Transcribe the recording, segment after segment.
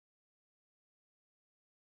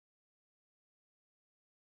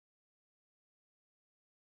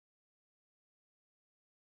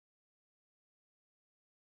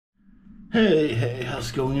Hey,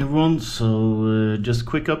 how's it going, everyone? So, just a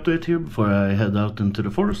quick update here before I head out into the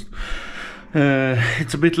forest.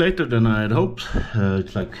 It's a bit later than I had hoped.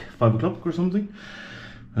 It's like 5 o'clock or something.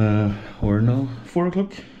 Or no, 4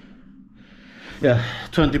 o'clock. Yeah,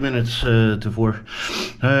 20 minutes to 4.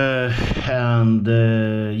 Yeah,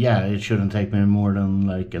 it shouldn't take me more than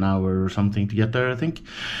like an hour or something to get there, I think.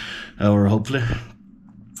 Or hopefully.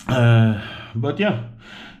 But yeah,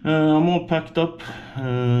 I'm all packed up.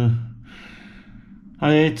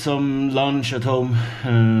 I ate some lunch at home.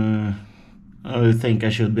 I think I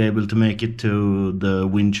should be able to make it to the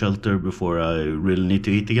wind shelter before I really need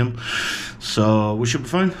to eat again. So we should be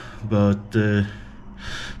fine. But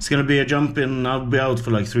it's gonna be a jump in. I'll be out for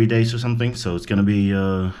like 3 days or something. So it's gonna be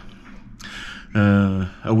a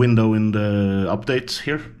window in the updates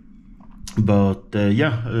here. But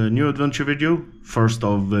yeah, a new adventure video, 1st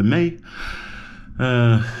of May.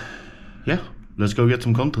 Yeah, let's go get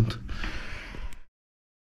some content.